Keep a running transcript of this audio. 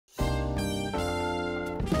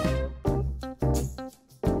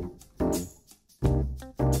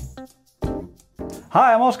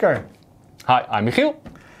Hi, I'm Oscar. Hi, I'm Michiel.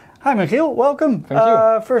 Hi, Michiel. Welcome. Thank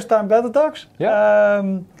you. First time Beta Talks.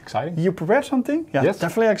 Yeah. Exciting. You prepared something? Yeah, yes.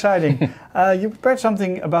 Definitely exciting. You prepared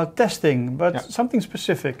something about testing, but something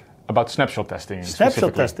specific. About snapshot testing.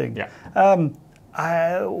 Snapshot testing. Yeah.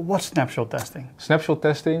 What's snapshot testing? Snapshot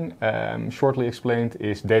testing, shortly explained,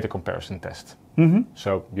 is data comparison test. Mm-hmm.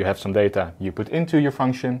 So you have some data you put into your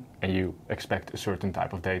function and you expect a certain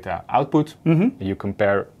type of data output. Mm-hmm. And you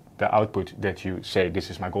compare the output that you say,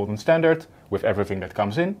 this is my golden standard, with everything that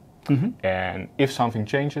comes in. Mm-hmm. And if something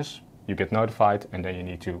changes, you get notified and then you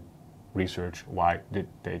need to research why the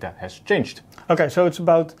data has changed. Okay, so it's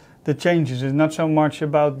about the changes. It's not so much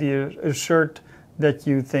about the assert that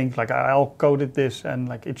you think like I'll code it this and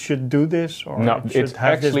like it should do this, or no, it should it's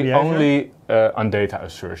have actually this only on data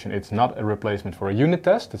assertion. It's not a replacement for a unit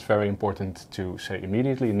test. It's very important to say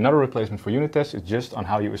immediately. Not a replacement for unit tests. It's just on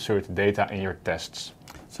how you assert data in your tests.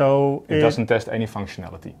 So it doesn't test any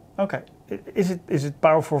functionality. Okay, is it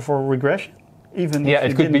powerful for regression? Even if it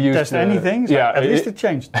you could be used. Test anything. So at least it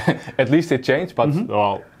changed. At least it changed, but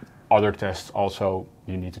well, other tests also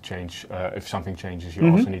you need to change. If something changes, you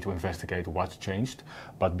also need to investigate what's changed.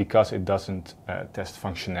 But because it doesn't test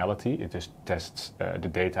functionality, it just tests the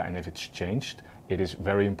data, and if it's changed, it is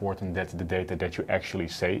very important that the data that you actually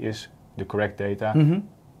say is the correct data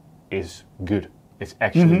is good. It's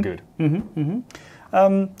actually good.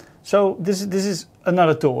 So this is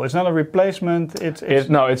another tool. It's not a replacement.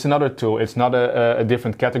 No, it's another tool. It's not a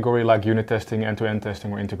different category like unit testing, end-to-end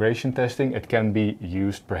testing, or integration testing. It can be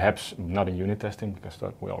used perhaps not in unit testing, because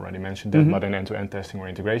we already mentioned that, but in end-to-end testing or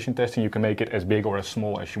integration testing, you can make it as big or as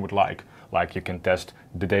small as you would like. Like you can test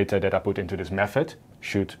the data that I put into this method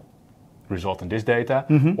should result in this data,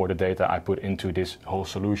 or the data I put into this whole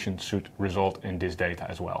solution should result in this data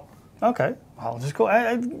as well. Okay, well, this is cool.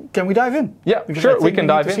 Can we dive in? Yeah, because sure, we can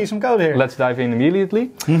dive in. See some code here. Let's dive in immediately.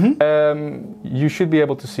 You should be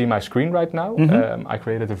able to see my screen right now. I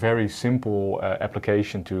created a very simple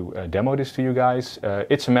application to demo this to you guys.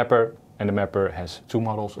 It's a mapper, and the mapper has two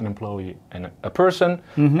models, an employee and a person,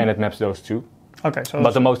 and it maps those two. Okay, so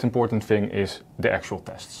but the most important thing is the actual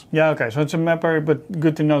tests. Yeah, okay, so it's a mapper, but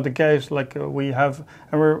good to know the case. Like we have,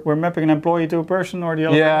 we're mapping an employee to a person or the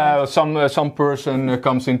other. Yeah, some person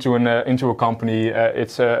comes into a company.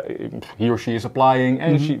 He or she is applying,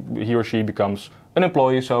 and he or she becomes an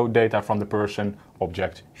employee. So data from the person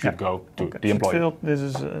object should go to the employee. This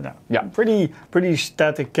is pretty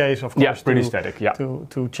static case, of course. Yeah, pretty static. Yeah,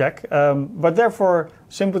 to check, but therefore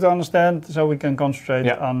simple to understand, so we can concentrate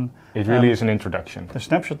on. It really is an introduction. The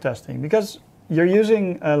snapshot testing, because you're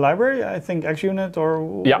using a library, I think XUnit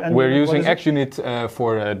or... Yeah, we're using XUnit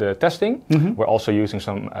for the testing. We're also using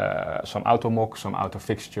some AutoMock, some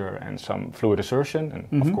AutoFixture, and some fluid assertion.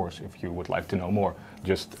 And of course, if you would like to know more,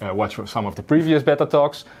 just watch some of the previous beta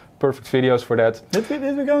talks. Perfect videos for that. Did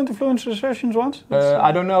we go into fluid assertions once?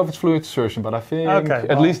 I don't know if it's fluid assertion, but I think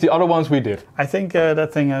at least the other ones we did. I think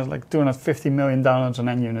that thing has like 250 million downloads on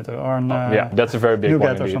NUnit or on yeah, that's a very big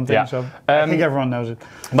one or something. Yeah. So I think everyone knows it.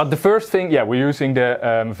 But the first thing, we're using the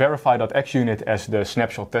Verify.Xunit as the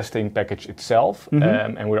snapshot testing package itself,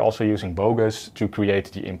 and we're also using Bogus to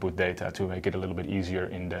create the input data to make it a little bit easier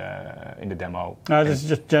in the demo. It's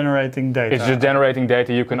just generating data. It's just generating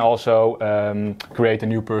data. You can also create a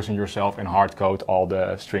new person yourself and hard code all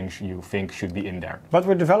the strings you think should be in there. But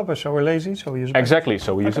we're developers, so we're lazy, so we use a package. Exactly,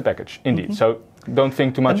 so we use a package, indeed. So don't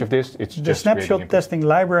think too much of this. It's the just snapshot testing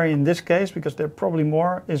library in this case, because there are probably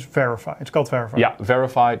more, is Verify. It's called Verify. Yeah,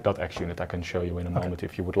 Verify.Xunit. I can show you in a moment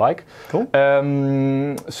if you would like. Cool.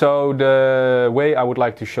 So the way I would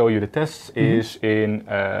like to show you the tests is in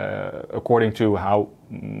according to how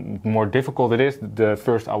more difficult it is. The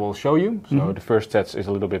first I will show you. So the first test is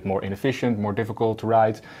a little bit more inefficient, more difficult to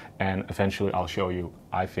write, and eventually I'll show you,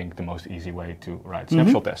 I think, the most easy way to write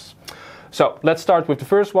snapshot tests. So let's start with the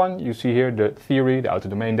first one. You see here the theory, the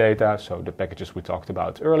out-of-domain data, so the packages we talked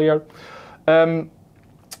about earlier.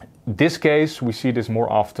 This case, we see this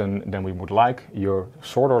more often than we would like. You're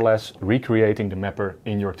sort or less recreating the mapper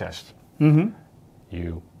in your test.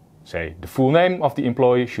 You say the full name of the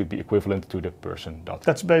employee should be equivalent to the person.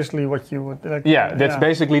 That's basically what you would like. Yeah, that's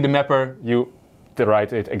basically the mapper. You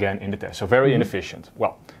write it again in the test. So very inefficient.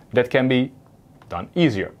 Well, that can be done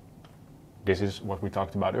easier. This is what we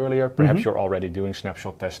talked about earlier. Perhaps you're already doing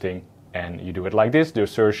snapshot testing and you do it like this. The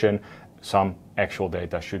assertion, some actual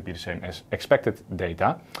data should be the same as expected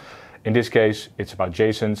data. In this case, it's about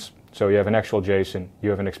JSONs. So you have an actual JSON, you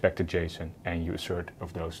have an expected JSON, and you assert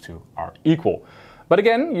if those two are equal. But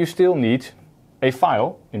again, you still need a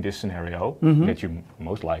file in this scenario that you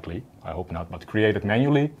most likely, I hope not, but created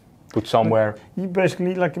manually put somewhere. You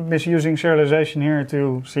basically like misusing serialization here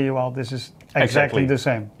to see, well, this is exactly the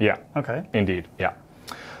same. Yeah. Okay. Indeed. Yeah.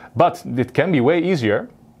 But it can be way easier.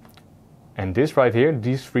 And this right here,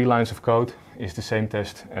 these 3 lines of code, is the same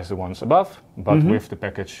test as the ones above, but with the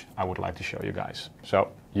package I would like to show you guys. So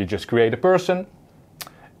you just create a person,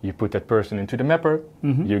 you put that person into the mapper,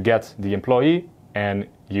 you get the employee, and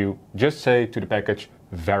you just say to the package,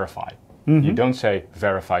 verify. You don't say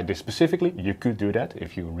verify this specifically. You could do that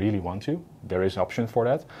if you really want to. There is an option for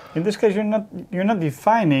that. In this case, you're not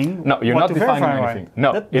defining. No, you're what not to defining verify. anything.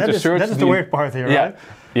 No, it asserts. That is the weird part here, right?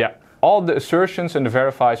 Yeah. All the assertions and the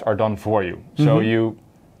verifies are done for you. So you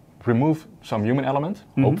remove some human element,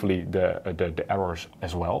 hopefully the errors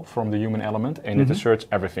as well from the human element, and it asserts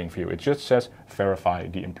everything for you. It just says verify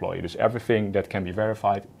the employee. Dus everything that can be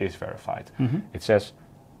verified is verified. It says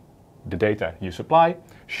the data you supply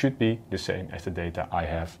should be the same as the data I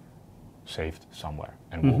have saved somewhere,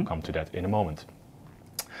 and we'll come to that in a moment.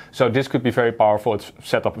 So this could be very powerful. It's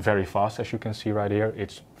set up very fast, as you can see right here.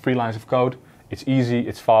 It's 3 lines of code. It's easy,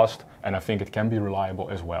 it's fast, and I think it can be reliable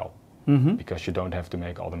as well, because you don't have to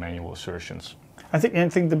make all the manual assertions. I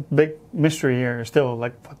think the big mystery here is still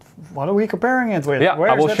like, what are we comparing it with? Yeah,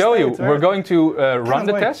 I will show you. We're going to run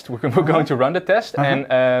the test. We're going to run the test,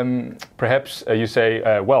 and perhaps you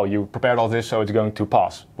say, well, you prepared all this, so it's going to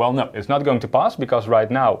pass. Well, no, it's not going to pass, because right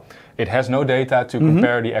now it has no data to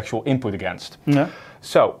compare the actual input against. Yeah.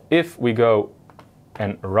 So if we go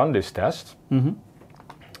and run this test,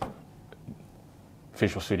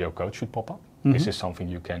 Visual Studio Code should pop up. This is something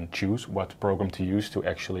you can choose what program to use to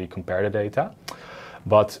actually compare the data.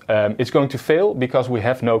 But it's going to fail because we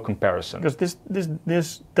have no comparison. Because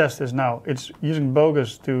this test is now, it's using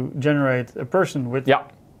bogus to generate a person with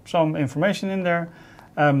some information in there,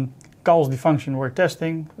 calls the function we're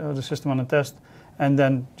testing, the system on a test, and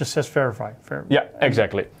then just says verify. Yeah,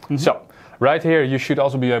 exactly. So right here you should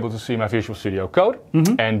also be able to see my Visual Studio Code.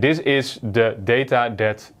 And this is the data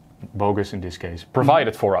that bogus, in this case,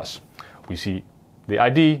 provided for us. We see the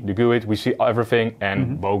ID, the GUID, we see everything,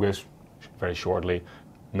 and bogus, very shortly,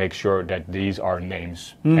 make sure that these are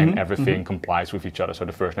names and everything complies with each other. So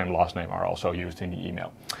the first name, last name are also used in the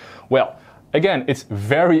email. Well, again, it's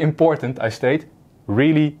very important, I state,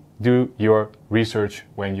 really do your research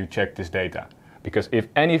when you check this data. Because if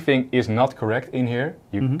anything is not correct in here,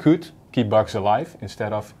 you could keep bugs alive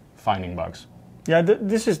instead of finding bugs. Yeah,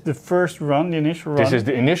 this is the first run, the initial run. This is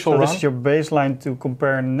the initial run. This is your baseline to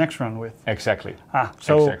compare the next run with. Exactly.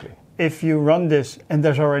 So if you run this and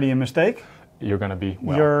there's already a mistake, you're going to be,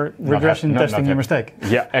 well, you're regression testing your mistake.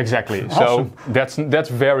 Yeah, exactly. Awesome. So that's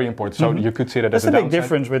very important. So you could see that as a downside. That's a big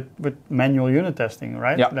difference with manual unit testing,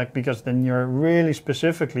 right? Yeah. Like, because then you're really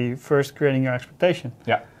specifically first creating your expectation.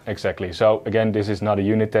 Yeah, exactly. So again, this is not a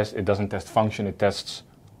unit test. It doesn't test function. It tests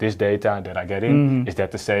this data that I get in. Is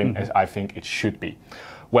that the same as I think it should be?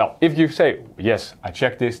 Well, if you say, yes, I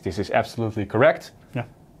checked this is absolutely correct. Yeah.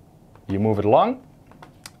 You move it along.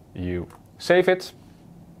 You save it.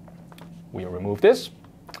 We remove this,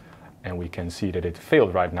 and we can see that it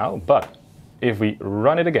failed right now. But if we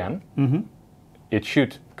run it again, it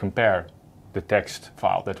should compare the text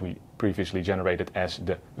file that we previously generated as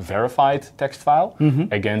the verified text file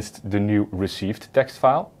against the new received text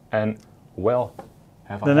file. And, well,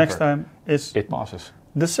 the next time it passes.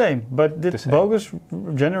 The same, but did bogus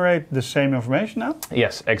generate the same information now?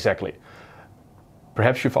 Yes, exactly.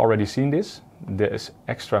 Perhaps you've already seen this. This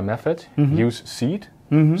extra method, use seed,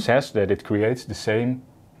 says that it creates the same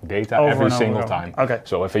data every single time. Okay.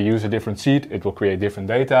 So if I use a different seed, it will create different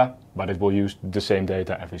data, but it will use the same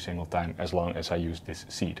data every single time as long as I use this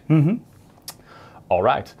seed. All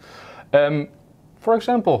right. For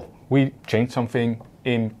example, we changed something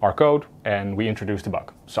in our code and we introduced a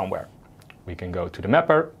bug somewhere. We can go to the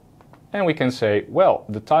mapper and we can say, well,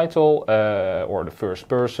 the title or the first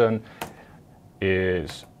person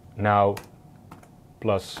is now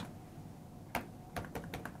plus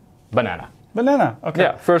banana. Banana, okay.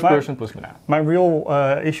 Yeah, first person plus banana. My real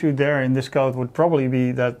issue there in this code would probably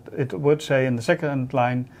be that it would say in the second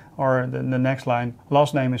line or the next line,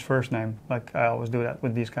 last name is first name. Like I always do that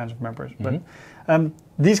with these kinds of mappers. But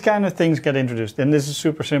these kind of things get introduced, and this is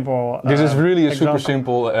super simple. This is really a example. super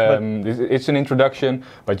simple, it's an introduction,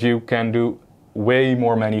 but you can do way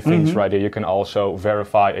more many things right here. You can also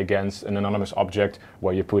verify against an anonymous object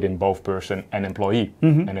where you put in both person and employee,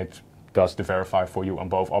 and it does the verify for you on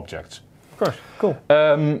both objects. Of course, cool.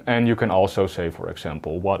 And you can also say, for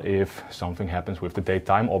example, what if something happens with the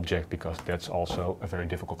date-time object, because that's also a very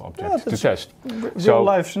difficult object to test. Real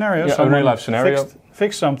life scenario. Yeah, a real life scenario.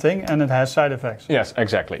 Fix something and it has side effects. Yes,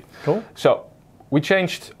 exactly. Cool. So we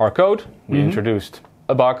changed our code. We introduced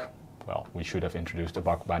a bug. well, we should have introduced a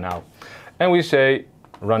bug by now. And we say,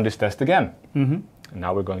 run this test again. And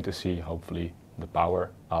now we're going to see, hopefully, the power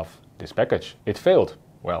of this package. It failed.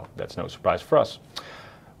 Well, that's no surprise for us.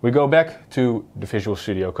 We go back to the Visual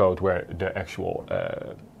Studio Code where the actual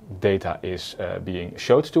data is being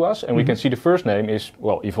showed to us, and we can see the first name is,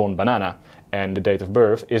 well, Yvonne Banana, and the date of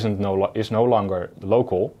birth is no longer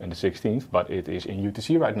local in the 16th, but it is in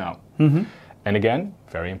UTC right now. And again,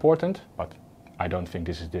 very important, but I don't think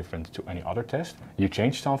this is different to any other test. You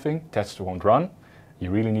change something, tests won't run. You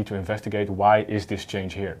really need to investigate, why is this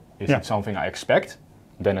change here? Is it something I expect?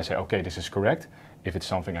 Then I say, okay, this is correct. If it's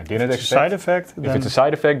something I didn't expect, side effect, if it's a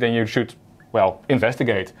side effect, then you should, well,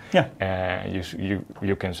 investigate. Yeah.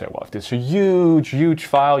 You can say, well, if it's a huge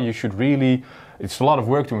file, you should really, it's a lot of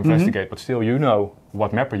work to investigate, but still you know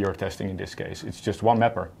what mapper you're testing in this case. It's just one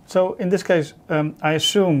mapper. So in this case, I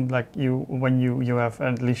assume like when you have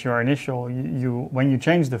at least your initial, when you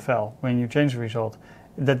change the file, when you change the result,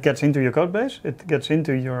 that gets into your code base, it gets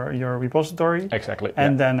into your repository. Exactly.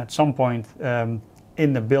 And then at some point,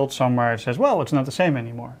 in the build somewhere, it says, well, it's not the same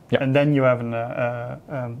anymore. And then you have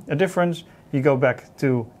a difference. You go back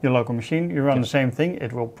to your local machine, you run the same thing.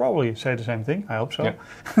 It will probably say the same thing. I hope so.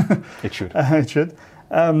 It should. It should.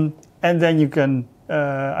 And then you can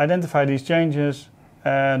identify these changes.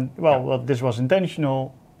 And, well, this was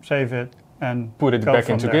intentional. Save it and put it back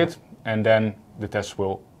into there. Git. And then the test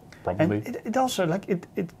will probably... And it also, like,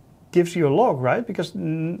 it gives you a log, right? Because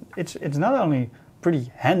it's not only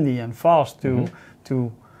pretty handy and fast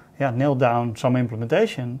to nail down some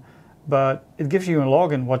implementation, but it gives you a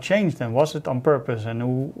log in what changed and was it on purpose and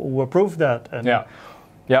who approved that. And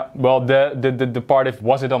well, the part of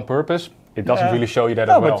was it on purpose, it doesn't really show you that as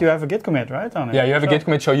well. No, but you have a Git commit, right? On it. Yeah, you have a Git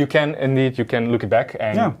commit, so you can look it back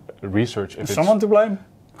and research if it's someone to blame.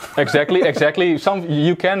 Exactly.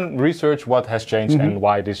 You can research what has changed and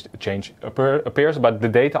why this change appears, but the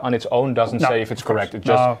data on its own doesn't say if it's correct. It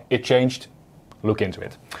just it changed. Look into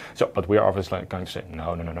it. So, but we are obviously going to say,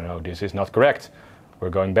 no, this is not correct. We're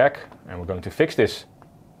going back and we're going to fix this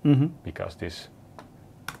because this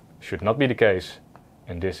should not be the case.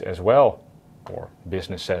 And this as well, or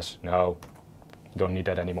business says, no, don't need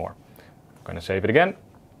that anymore. I'm going to save it again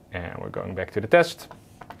and we're going back to the test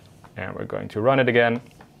and we're going to run it again.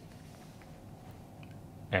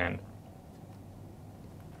 And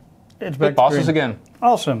it passes again.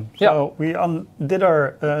 Awesome. So we did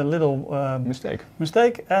our little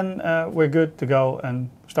mistake, and we're good to go and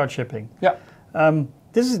start shipping. Yeah.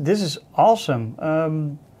 This is awesome.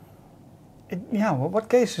 What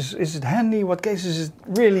cases is it handy? What cases is it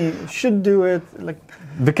really should do it? Like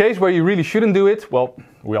the case where you really shouldn't do it. Well,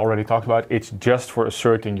 we already talked about it. It's just for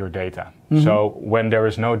asserting your data. So when there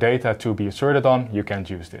is no data to be asserted on, you can't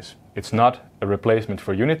use this. It's not a replacement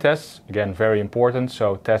for unit tests. Again, very important.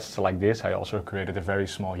 So tests like this, I also created a very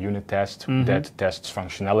small unit test that tests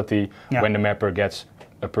functionality. When the mapper gets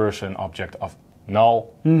a person object of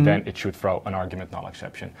null, then it should throw an argument null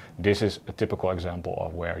exception. This is a typical example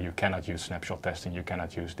of where you cannot use snapshot testing. You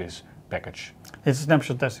cannot use this package. It's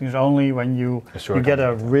snapshot testing is only when you get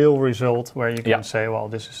a real result where you can say, well,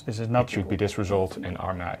 this is not. It should be this result, and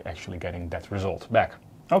are now actually getting that result back.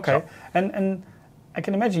 Okay, so. And I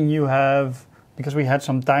can imagine you have, because we had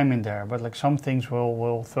some time in there, but like some things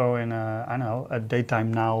will throw in a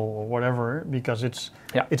daytime now or whatever, because it's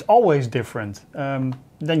always different.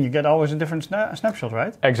 Then you get always a different snapshot,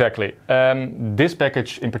 right? Exactly. This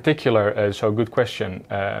package in particular, so good question,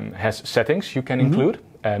 has settings you can include.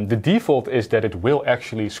 The default is that it will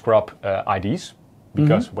actually scrub IDs,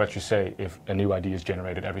 because what you say, if a new ID is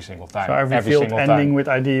generated every single time. So every field ending with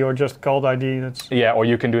ID or just called ID, that's... Yeah, or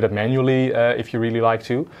you can do that manually if you really like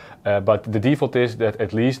to. But the default is that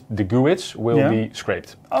at least the GUIDs will be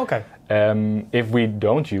scraped. Okay. If we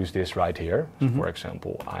don't use this right here, for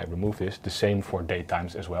example, I remove this, the same for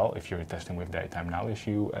datetimes as well. If you're testing with datetime now, as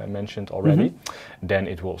you mentioned already, then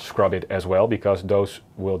it will scrub it as well, because those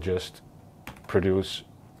will just produce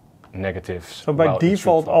negatives. So by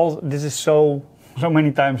default, this is so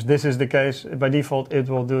many times this is the case. By default, it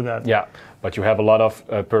will do that. Yeah, but you have a lot of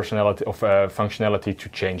functionality to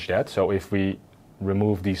change that. So if we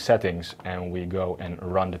remove these settings and we go and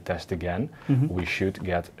run the test again, we should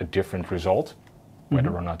get a different result,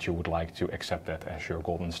 whether or not you would like to accept that as your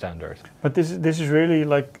golden standard. But this is really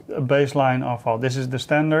like a baseline of, well, this is the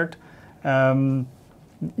standard.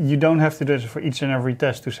 You don't have to do this for each and every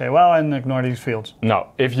test to say, well, and ignore these fields. No,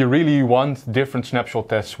 if you really want different snapshot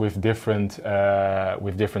tests with different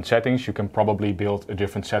settings, you can probably build a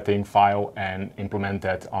different setting file and implement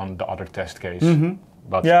that on the other test case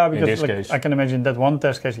But yeah, in because this like, case, I can imagine that one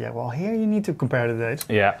test case. Yeah, well, here you need to compare the dates.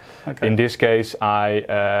 yeah. Okay. In this case, I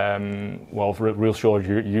well, for real sure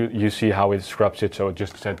you see how it scrubs it. So it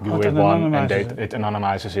just said GUID1 and it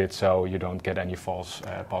anonymizes it, so you don't get any false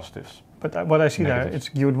positives. But what I see Negatives. there, it's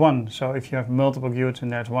GUID1. So if you have multiple GUIDs in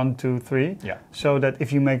there, it's 1, 2, 3. Yeah. So that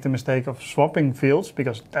if you make the mistake of swapping fields,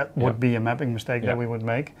 because that would be a mapping mistake that we would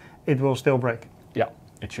make, it will still break. Yeah,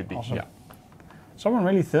 it should be. Awesome. Yeah. Someone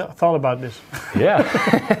really thought about this. Yeah.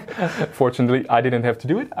 Fortunately, I didn't have to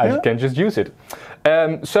do it. I can just use it.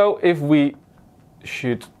 So if we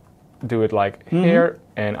should do it like here,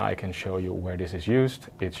 and I can show you where this is used.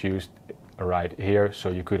 It's used right here. So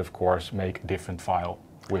you could, of course, make a different file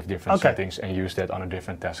with different settings and use that on a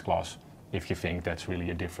different test class if you think that's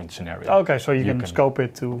really a different scenario. Okay, so you can scope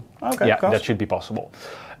it to... Okay, yeah, that should be possible.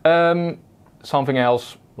 Something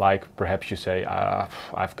else, like perhaps you say,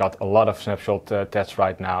 I've got a lot of snapshot tests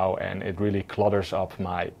right now and it really clutters up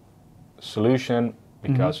my solution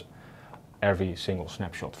because every single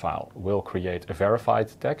snapshot file will create a verified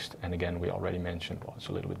text. And again, we already mentioned, well, it's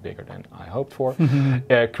a little bit bigger than I hoped for.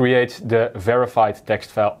 Create the verified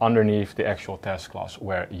text file underneath the actual test class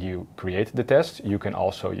where you create the test. You can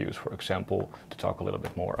also use, for example, to talk a little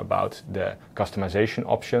bit more about the customization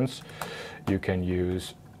options. You can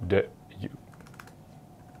use the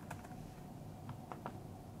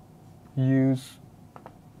use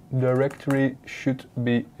directory should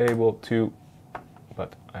be able to,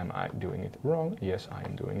 but am I doing it wrong? Yes, I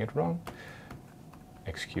am doing it wrong.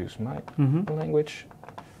 Excuse my language.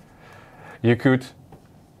 You could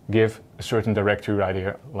give a certain directory right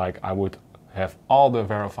here, like I would have all the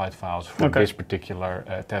verified files for this particular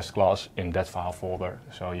test class in that file folder,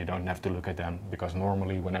 so you don't have to look at them, because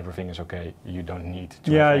normally when everything is okay, you don't need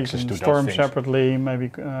to have access to those things. Yeah, you can store them separately, maybe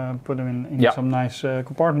put them in some nice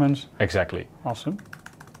compartments. Exactly. Awesome.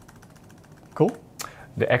 Cool.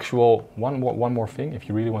 The actual, one more thing, if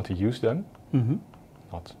you really want to use them,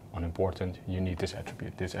 not unimportant, you need this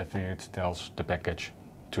attribute. This attribute tells the package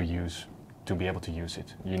to use, to be able to use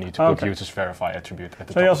it. You need to put users verify attribute at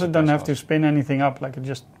the top. So you also don't have to spin anything up, like it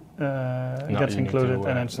just gets included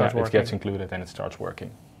and it starts working. It gets included and it starts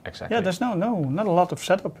working. Exactly. Yeah, there's not a lot of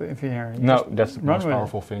setup if you're here. No, that's the most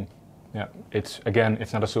powerful thing. Yeah, it's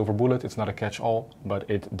not a silver bullet, it's not a catch-all, but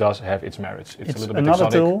it does have its merits. It's a little bit another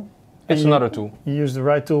exotic. Tool. It's another tool. You use the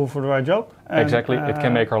right tool for the right job. Exactly, it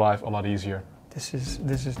can make our life a lot easier. This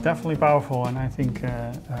is definitely powerful, and I think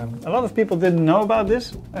a lot of people didn't know about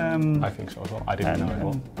this. I think so as well. I didn't know as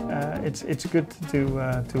well. It's good to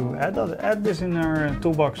add this in our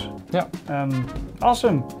toolbox. Yeah.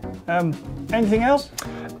 Awesome. Anything else?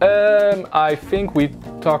 I think we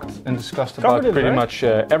talked and discussed about pretty much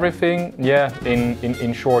everything. Yeah.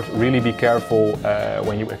 In short, really be careful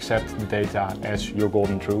when you accept the data as your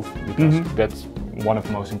golden truth, because that's one of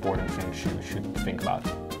the most important things you should think about.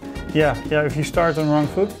 Yeah. If you start on the wrong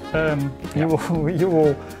foot, you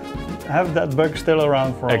will have that bug still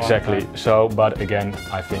around for a long time. Exactly. So, but again,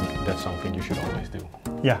 I think that's something you should always do.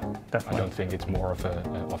 Yeah, definitely. I don't think it's more of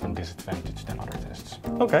a disadvantage than other tests.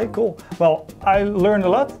 Okay, cool. Well, I learned a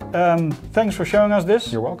lot. Thanks for showing us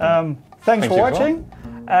this. You're welcome. Thanks for watching,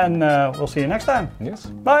 and we'll see you next time. Yes.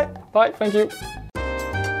 Bye. Bye. Thank you.